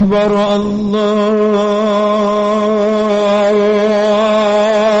أكبر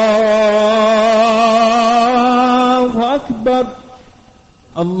الله أكبر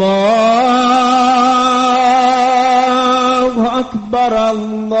الله أكبر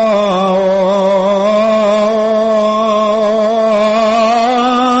الله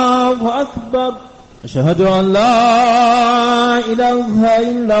أكبر أشهد أن لا إله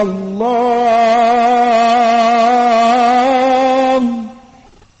إلا الله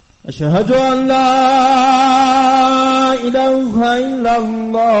أشهد أن لا إله إلا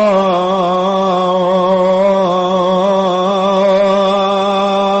الله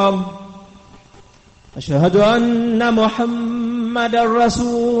أشهد أن محمدا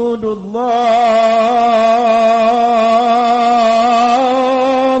رسول الله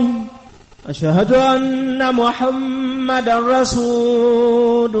أشهد أن محمدا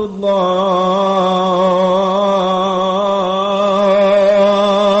رسول الله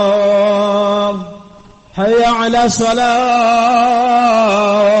حي على الصلاة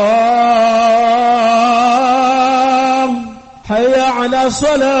حي على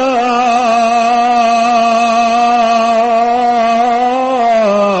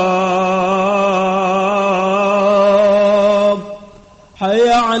الصلاة حي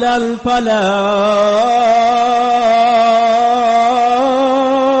على الفلاح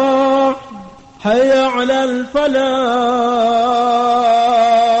حي على الفلاح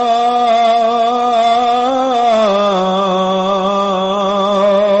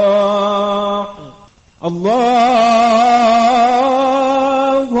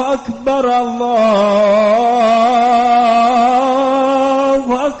الله أكبر الله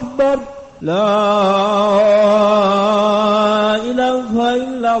أكبر لا إله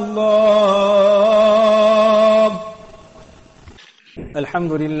إلا الله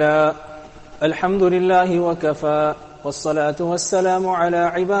الحمد لله وكفى والصلاة والسلام على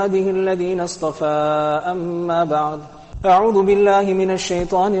عباده الذين اصطفى أما بعد أعوذ بالله من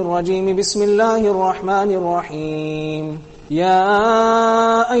الشيطان الرجيم بسم الله الرحمن الرحيم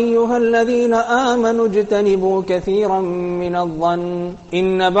يا أيها الذين آمنوا اجتنبوا كثيرا من الظن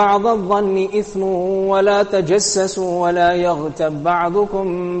إن بعض الظن إثم ولا تجسسوا ولا يغتب بعضكم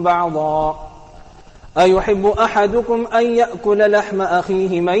بعضا أيحب أحدكم أن يأكل لحم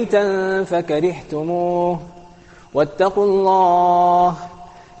أخيه ميتا فكرهتموه واتقوا الله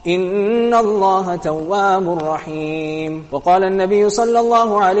إن الله تواب رحيم وقال النبي صلى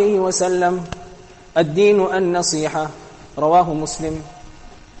الله عليه وسلم الدين النصيحة رواه مسلم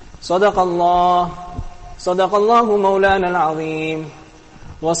صدق الله مولانا العظيم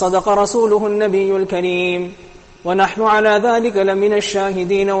وصدق رسوله النبي الكريم ونحن على ذلك لمن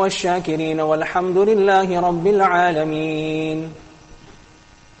الشاهدين والشاكرين والحمد لله رب العالمين.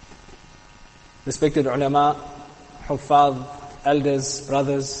 Respected ulama, huffaz, elders,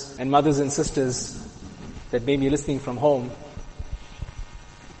 brothers and mothers and sisters that may be listening from home,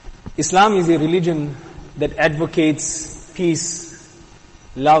 Islam is a religion that advocates peace,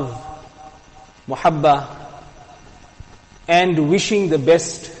 love, muhabba, and wishing the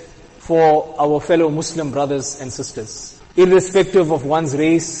best for our fellow Muslim brothers and sisters, irrespective of one's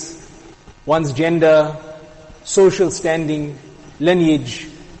race, one's gender, social standing, lineage.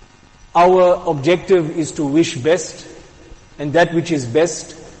 Our objective is to wish best and that which is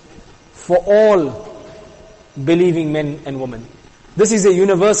best for all believing men and women. This is a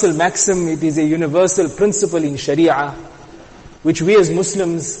universal maxim, it is a universal principle in Sharia, which we as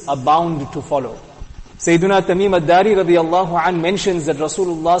Muslims are bound to follow. Sayyiduna Tamim ad-Dari radiyallahu an mentions that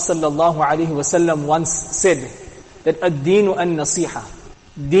Rasulullah sallallahu alayhi wasallam once said that ad-deenu an-nasiha.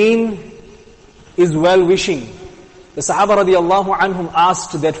 Deen is well-wishing. The Sahaba radiyallahu anhum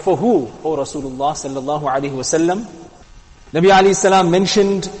asked that for who, O Rasulullah sallallahu alayhi wasallam? Nabi alayhi salam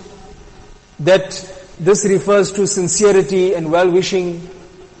mentioned that this refers to sincerity and well-wishing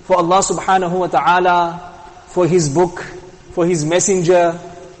for Allah subhanahu wa ta'ala, for His book, for His messenger,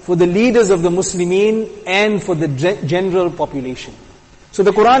 for the leaders of the Muslimin and for the general population. So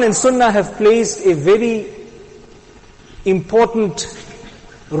the Quran and Sunnah have placed a very important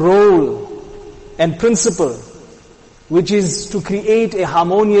role and principle, which is to create a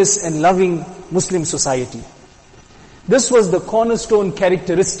harmonious and loving Muslim society. This was the cornerstone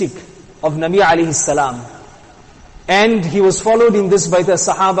characteristic of Nabi alayhi salam. And he was followed in this by the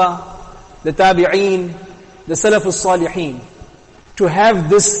Sahaba, the Tabi'een, the Salafus Salihin, to have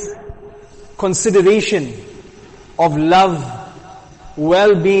this consideration of love,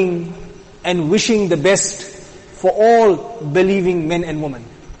 well-being, and wishing the best for all believing men and women.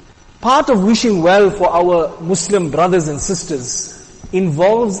 Part of wishing well for our Muslim brothers and sisters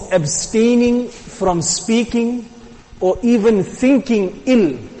involves abstaining from speaking or even thinking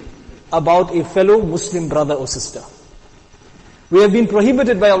ill about a fellow Muslim brother or sister. We have been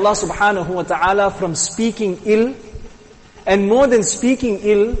prohibited by Allah subhanahu wa ta'ala from speaking ill, and more than speaking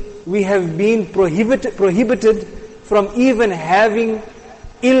ill, we have been prohibited from even having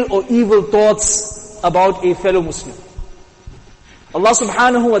ill or evil thoughts about a fellow Muslim. Allah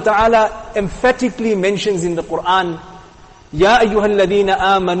subhanahu wa ta'ala emphatically mentions in the Quran, Ya ayyuhalladhina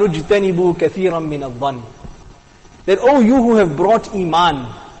amanu jtanibu kathiran min adh-dhann, that, oh, you who have brought Iman,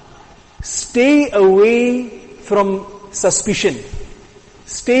 stay away from suspicion.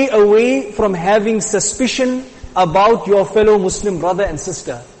 Stay away from having suspicion about your fellow Muslim brother and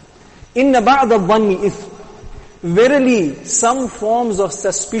sister. Inna ba'da dhanni ith. Verily, some forms of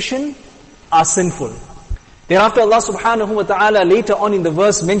suspicion are sinful. Thereafter Allah subhanahu wa ta'ala later on in the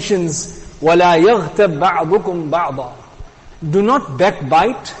verse mentions, وَلَا يَغْتَبْ بَعْضُكُمْ بَعْضًا. Do not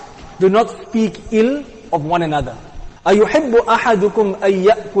backbite, do not speak ill of one another. أَيُحِبُّ أَحَدُكُمْ أَن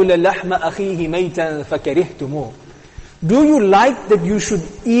يَأْكُلَ لَحْمَ أَخِيهِ مَيْتًا فَكَرِهْتُمُوهُ. Do you like that you should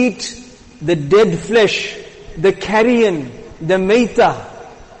eat the dead flesh, the carrion, the maita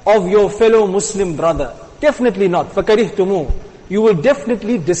of your fellow Muslim brother? Definitely not. فَكَرِهْتُمُوهُ. You will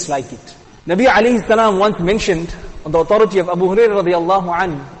definitely dislike it. Nabi alayhi salam once mentioned, on the authority of Abu Hurairah radiyallahu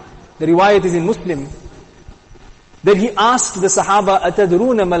anhu, the riwayat is in Muslim, that he asked the Sahaba,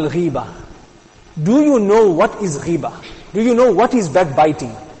 أَتَدْرُونَ مَا الْغِيبَةِ. Do you know what is ghiba? Do you know what is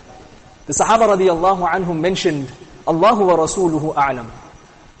backbiting? The Sahaba radiyallahu anhum mentioned, Allahu wa rasuluhu a'lam.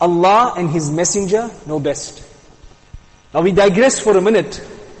 Allah and His Messenger know best. Now we digress for a minute.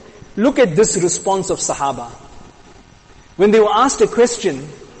 Look at this response of Sahaba. When they were asked a question,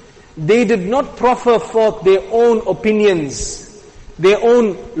 they did not proffer forth their own opinions, their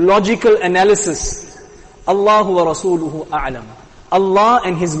own logical analysis. Allahu wa rasuluhu a'lam. Allah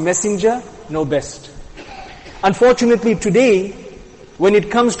and His Messenger know best. Unfortunately today, when it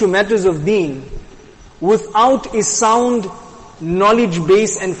comes to matters of deen, without a sound knowledge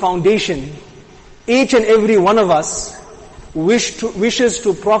base and foundation, each and every one of us wishes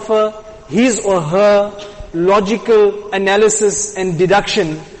to proffer his or her logical analysis and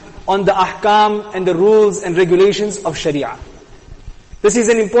deduction on the ahkam and the rules and regulations of Sharia. This is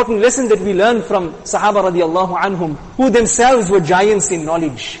an important lesson that we learn from Sahaba radiallahu anhum, who themselves were giants in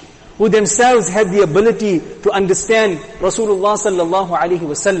knowledge, who themselves had the ability to understand Rasulullah sallallahu alaihi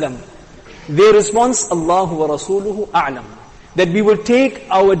wasallam. Their response, Allahu wa rasuluhu a'lam. That we will take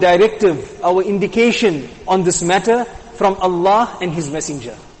our directive, our indication on this matter from Allah and His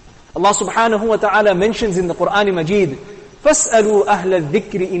Messenger. Allah subhanahu wa ta'ala mentions in the Quran Majid, فَاسْأَلُوا أَهْلَ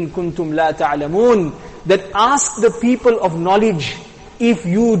الذِّكْرِ إِن كُنْتُمْ لَا تَعْلَمُونَ. That ask the people of knowledge if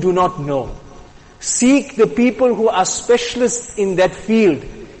you do not know. Seek the people who are specialists in that field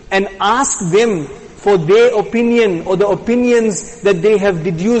and ask them for their opinion or the opinions that they have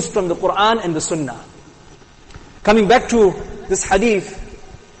deduced from the Quran and the Sunnah. Coming back to this hadith,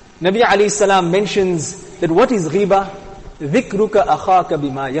 Nabi alayhi salam mentions that what is ghiba? ذِكْرُكَ أَخَاكَ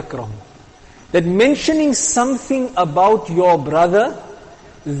بِمَا يَكْرَهُ. That mentioning something about your brother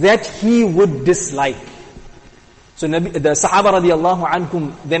that he would dislike. So the Sahaba radiallahu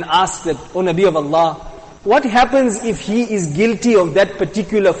anhum then asked that, O Nabi of Allah, what happens if he is guilty of that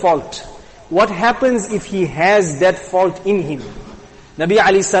particular fault? What happens if he has that fault in him? Nabi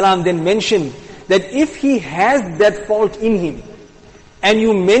alayhi salam then mentioned that if he has that fault in him and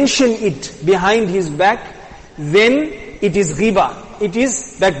you mention it behind his back, then it is ghiba, it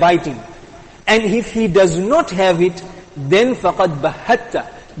is backbiting. And if he does not have it, then faqad bahatta,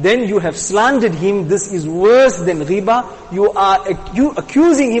 then you have slandered him. This is worse than ghiba. You are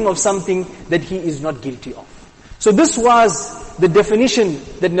accusing him of something that he is not guilty of. So this was the definition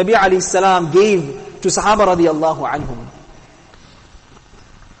that Nabi alayhi salam gave to Sahaba radiallahu anhum.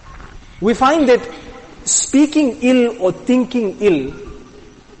 We find that speaking ill or thinking ill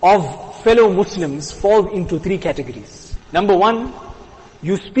of fellow Muslims falls into three categories. Number one,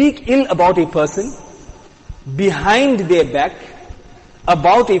 you speak ill about a person behind their back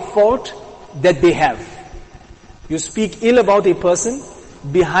about a fault that they have. You speak ill about a person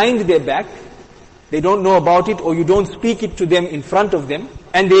behind their back. They don't know about it, or you don't speak it to them in front of them,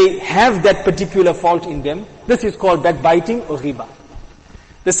 and they have that particular fault in them. This is called backbiting or ghiba.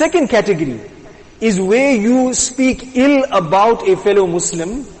 The second category is where you speak ill about a fellow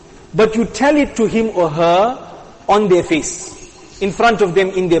Muslim, but you tell it to him or her on their face, in front of them,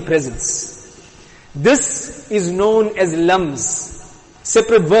 in their presence. This is known as lams.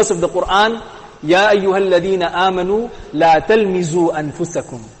 Separate verse of the Quran, Ya ayyuhalladhina amanu la talmizu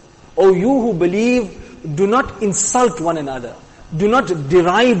anfusakum. O you who believe, do not insult one another. Do not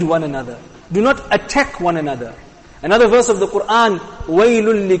deride one another. Do not attack one another. Another verse of the Quran,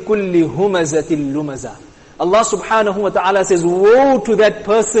 وَيْلٌ لِكُلِّ هُمَزَةٍ لُمَزَةٍ. Allah subhanahu wa ta'ala says, woe to that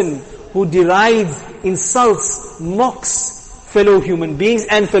person who derides, insults, mocks fellow human beings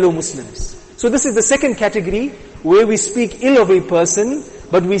and fellow Muslims. So this is the second category, where we speak ill of a person,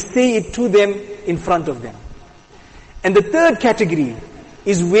 but we say it to them in front of them. And the third category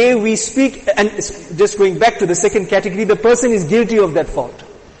is where we speak, and just going back to the second category, the person is guilty of that fault.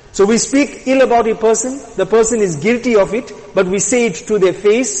 So we speak ill about a person, the person is guilty of it, but we say it to their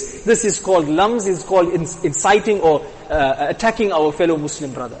face. This is called lams, is called inciting or attacking our fellow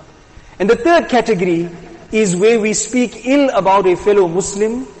Muslim brother. And the third category is where we speak ill about a fellow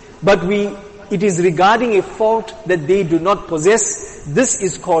Muslim, but it is regarding a fault that they do not possess. This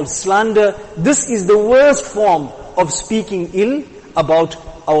is called slander. This is the worst form of speaking ill about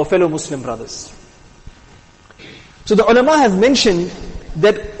our fellow Muslim brothers. So the ulama have mentioned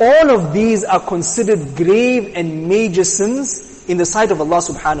that all of these are considered grave and major sins in the sight of Allah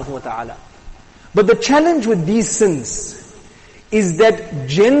subhanahu wa ta'ala. But the challenge with these sins is that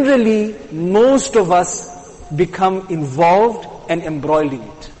generally most of us become involved and embroiled in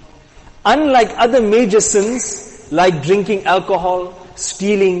it. Unlike other major sins like drinking alcohol,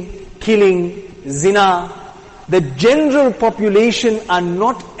 stealing, killing, zina, the general population are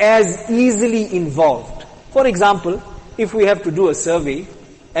not as easily involved. For example, if we have to do a survey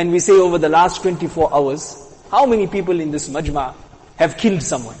and we say over the last 24 hours, how many people in this majma have killed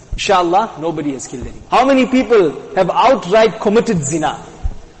someone? Inshallah, nobody has killed anyone. How many people have outright committed zina?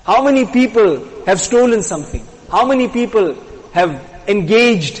 How many people have stolen something? How many people have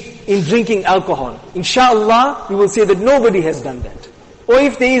engaged in drinking alcohol? Inshallah, we will say that nobody has done that. Or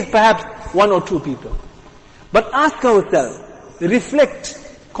if there is perhaps one or two people. But ask ourselves, reflect,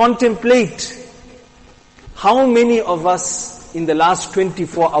 contemplate, how many of us in the last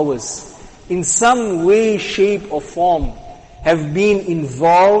 24 hours, in some way, shape or form, have been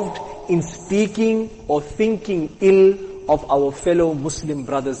involved in speaking or thinking ill of our fellow Muslim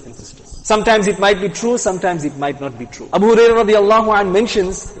brothers and sisters? Sometimes it might be true, sometimes it might not be true. Abu Hurairah radiallahu anh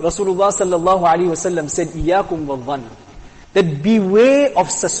mentions, Rasulullah sallallahu alayhi wasallam said, إِيَّاكُمْ وَالظَّنِّ, that beware of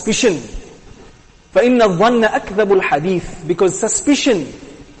suspicion. فَإِنَّ الظَّنَّ أَكْذَبُ الْحَدِيثِ, because suspicion,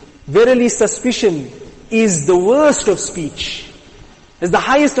 verily suspicion, is the worst of speech. Is the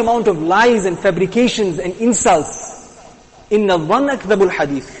highest amount of lies and fabrications and insults. إِنَّ الظَّنَّ أَكْذَبُ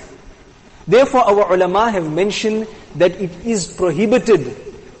الْحَدِيثِ. Therefore our ulama have mentioned that it is prohibited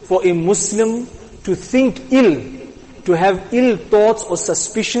for a Muslim to think ill, to have ill thoughts or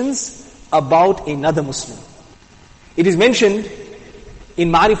suspicions about another Muslim. It is mentioned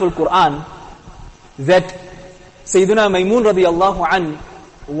in Ma'arif al-Quran that Sayyiduna Maymun radiallahu an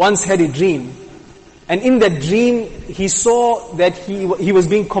once had a dream, and in that dream he saw that he was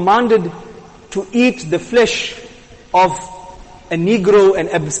being commanded to eat the flesh of a Negro, an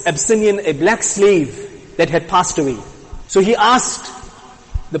Abyssinian, a black slave that had passed away. So he asked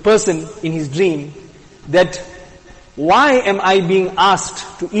the person in his dream that, why am I being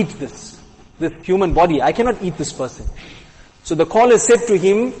asked to eat this human body? I cannot eat this person. So the caller said to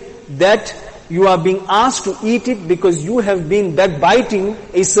him that you are being asked to eat it because you have been backbiting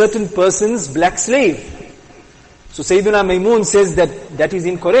a certain person's black slave. So Sayyidina Maymun says that is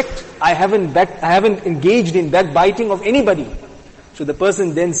incorrect. I haven't engaged in backbiting of anybody. So the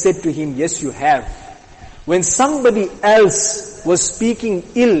person then said to him, yes, you have. When somebody else was speaking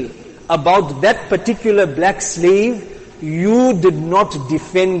ill about that particular black slave, you did not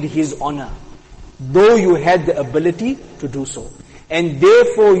defend his honor, though you had the ability to do so. And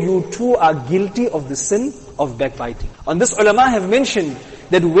therefore you too are guilty of the sin of backbiting. On this, ulama have mentioned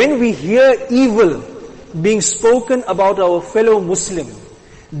that when we hear evil being spoken about our fellow Muslim,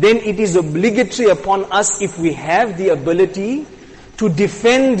 then it is obligatory upon us, if we have the ability, to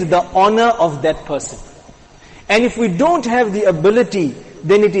defend the honor of that person. And if we don't have the ability,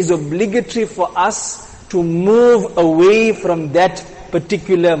 then it is obligatory for us to move away from that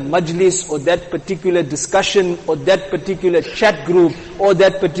particular majlis or that particular discussion or that particular chat group or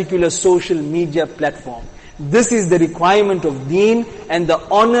that particular social media platform. This is the requirement of deen and the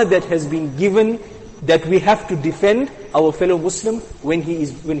honor that has been given, that we have to defend our fellow Muslim when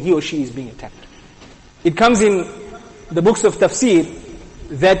he or she is being attacked. It comes in the books of tafsir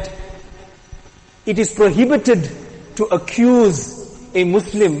that it is prohibited to accuse a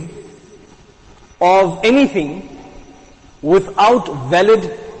Muslim of anything without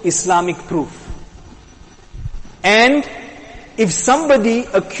valid Islamic proof. And if somebody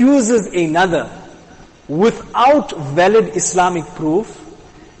accuses another without valid Islamic proof,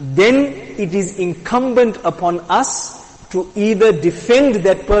 then it is incumbent upon us to either defend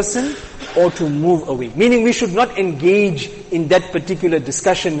that person or to move away. Meaning we should not engage in that particular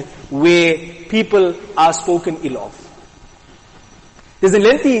discussion where people are spoken ill of. There's a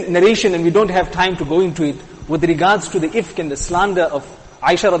lengthy narration and we don't have time to go into it with regards to the ifk and the slander of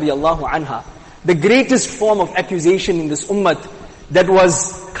Aisha radiallahu anha. The greatest form of accusation in this ummah that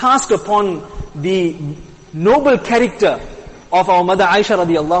was cast upon the noble character of our mother Aisha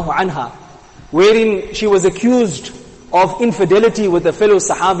radiallahu anha, wherein she was accused of infidelity with a fellow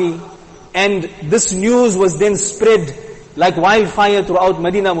Sahabi, and this news was then spread like wildfire throughout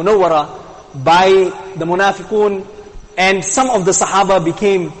Medina Munawwara by the Munafiqun, and some of the Sahaba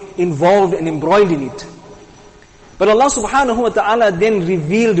became involved and embroiled in it. But Allah subhanahu wa ta'ala then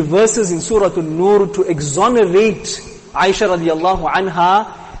revealed verses in Surah An-Nur to exonerate Aisha radiallahu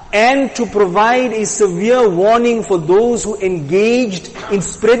anha and to provide a severe warning for those who engaged in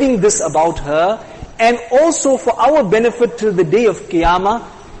spreading this about her, and also for our benefit till the day of Qiyamah.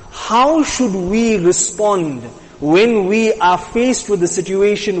 How should we respond when we are faced with a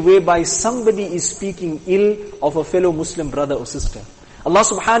situation whereby somebody is speaking ill of a fellow Muslim brother or sister? Allah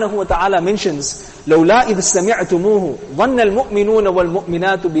subhanahu wa ta'ala mentions, لَوْلَا إِذْ سَمِعْتُمُوهُ ظَنَّ الْمُؤْمِنُونَ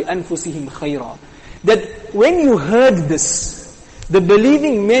وَالْمُؤْمِنَاتُ بِأَنفُسِهِمْ خَيْرًا. That when you heard this, the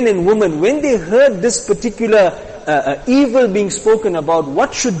believing men and women, when they heard this particular evil being spoken about,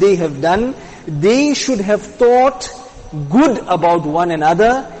 what should they have done? They should have thought good about one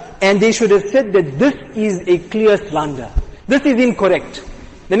another, and they should have said that this is a clear slander. This is incorrect.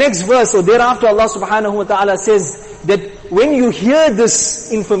 The next verse, or thereafter, Allah subhanahu wa ta'ala says that when you hear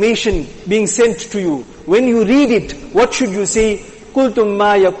this information being sent to you, when you read it, what should you say? قُلْتُمْ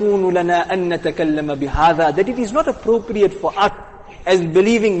مَا يَكُونُ لَنَا أَن نَتَكَلَّمَ بِهَذَا. That it is not appropriate for us as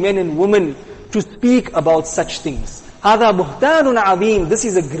believing men and women to speak about such things. هَذَا بُهْتَانٌ عَظِيمٌ. This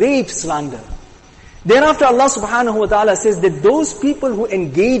is a great slander. Thereafter Allah subhanahu wa ta'ala says that those people who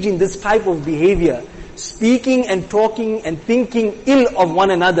engage in this type of behavior, speaking and talking and thinking ill of one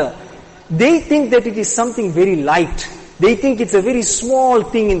another, they think that it is something very light. They think it's a very small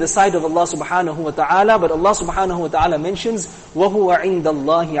thing in the sight of Allah subhanahu wa ta'ala, but Allah subhanahu wa ta'ala mentions, وَهُوَ عِنْدَ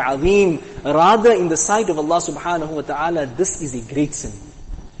اللَّهِ عَظِيمٌ. Rather, in the sight of Allah subhanahu wa ta'ala, this is a great sin.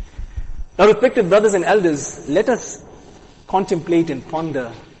 Now, respected brothers and elders, let us contemplate and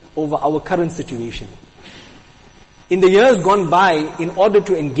ponder over our current situation. In the years gone by, in order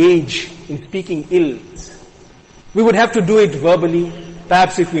to engage in speaking ill, we would have to do it verbally,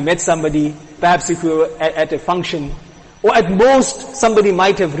 perhaps if we met somebody, perhaps if we were at a function, or at most somebody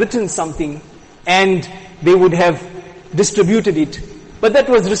might have written something and they would have distributed it, but that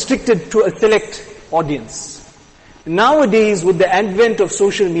was restricted to a select audience. Nowadays, with the advent of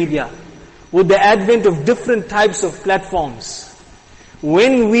social media, with the advent of different types of platforms,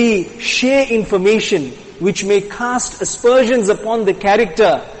 when we share information which may cast aspersions upon the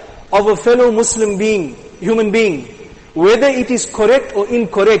character of a fellow Muslim being, human being, whether it is correct or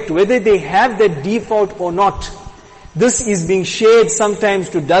incorrect, whether they have that default or not, this is being shared sometimes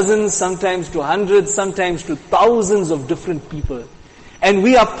to dozens, sometimes to hundreds, sometimes to thousands of different people. And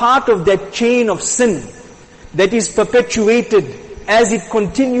we are part of that chain of sin that is perpetuated as it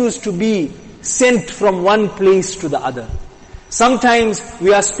continues to be sent from one place to the other. Sometimes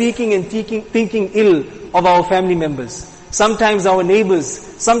we are speaking and thinking ill of our family members, sometimes our neighbors,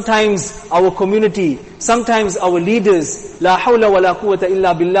 sometimes our community, sometimes our leaders, la hawla wa la quwwata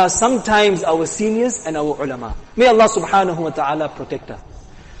illa billah, sometimes our seniors and our ulama. May Allah subhanahu wa ta'ala protect us.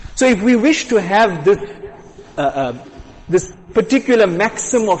 So if we wish to have this particular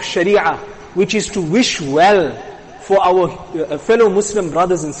maxim of Sharia, which is to wish well for our fellow Muslim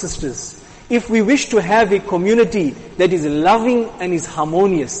brothers and sisters, if we wish to have a community that is loving and is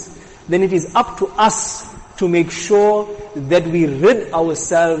harmonious, then it is up to us to make sure that we rid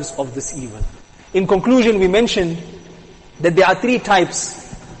ourselves of this evil. In conclusion, we mentioned that there are three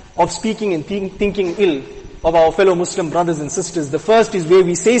types of speaking and thinking ill of our fellow Muslim brothers and sisters. The first is where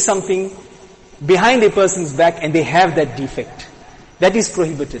we say something behind a person's back and they have that defect. That is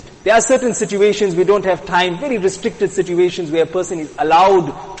prohibited. There are certain situations we don't have time, very restricted situations where a person is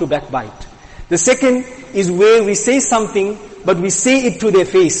allowed to backbite. The second is where we say something, but we say it to their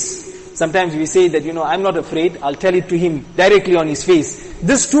face. Sometimes we say that, I'm not afraid, I'll tell it to him directly on his face.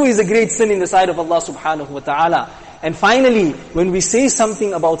 This too is a great sin in the sight of Allah subhanahu wa ta'ala. And finally, when we say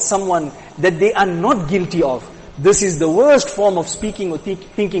something about someone that they are not guilty of, this is the worst form of speaking or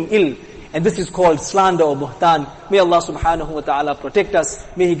thinking ill. And this is called slander or buhtan. May Allah subhanahu wa ta'ala protect us.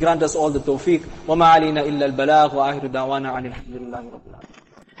 May He grant us all the tawfiq. وَمَا عَلَيْنَا إِلَّا الْبَلَاغُ وَآخِرُ دَعْوَانَا عَنِ الْحَمْدُ لِلَّهِ رَبِّ الْعَالَمِينَ.